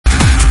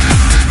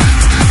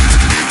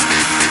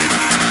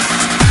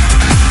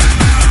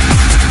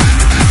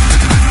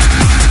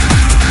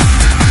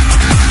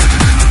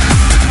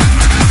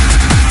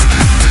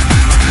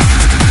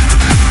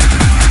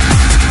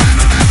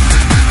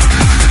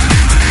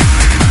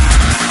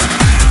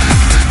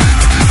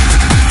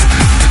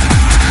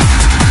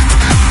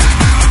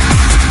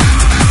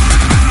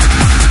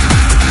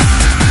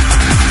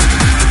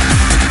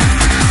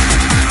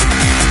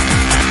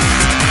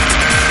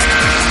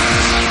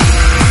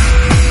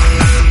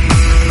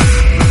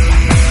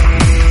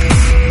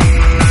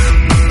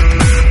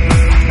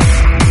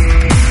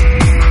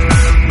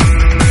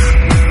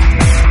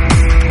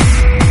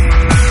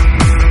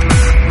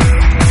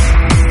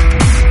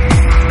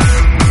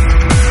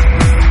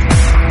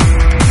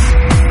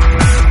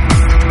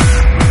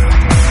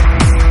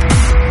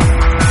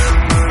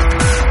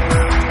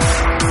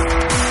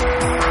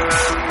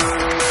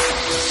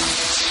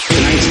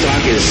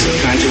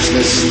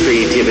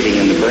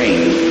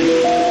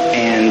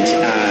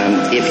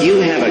if you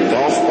have a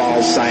golf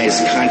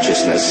ball-sized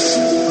consciousness,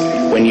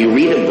 when you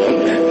read a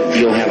book,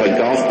 you'll have a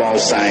golf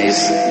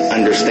ball-sized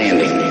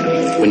understanding.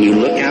 When you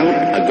look out,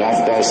 a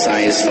golf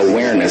ball-sized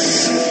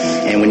awareness.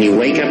 And when you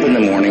wake up in the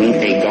morning,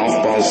 a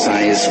golf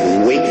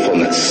ball-sized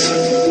wakefulness.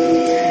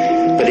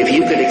 But if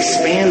you could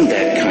expand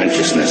that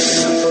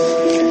consciousness,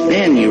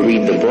 then you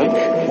read the book,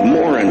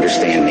 more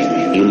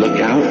understanding. You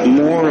look out,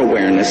 more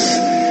awareness.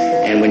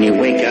 And when you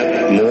wake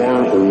up,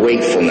 more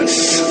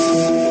wakefulness.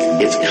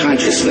 It's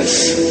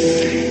consciousness.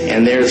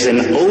 And there's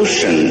an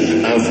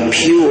ocean of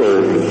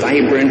pure,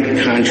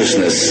 vibrant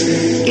consciousness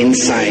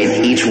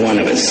inside each one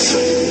of us.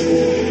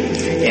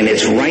 And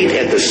it's right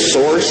at the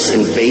source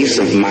and base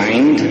of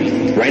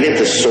mind, right at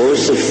the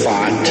source of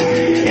thought,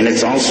 and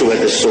it's also at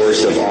the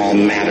source of all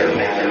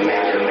matter.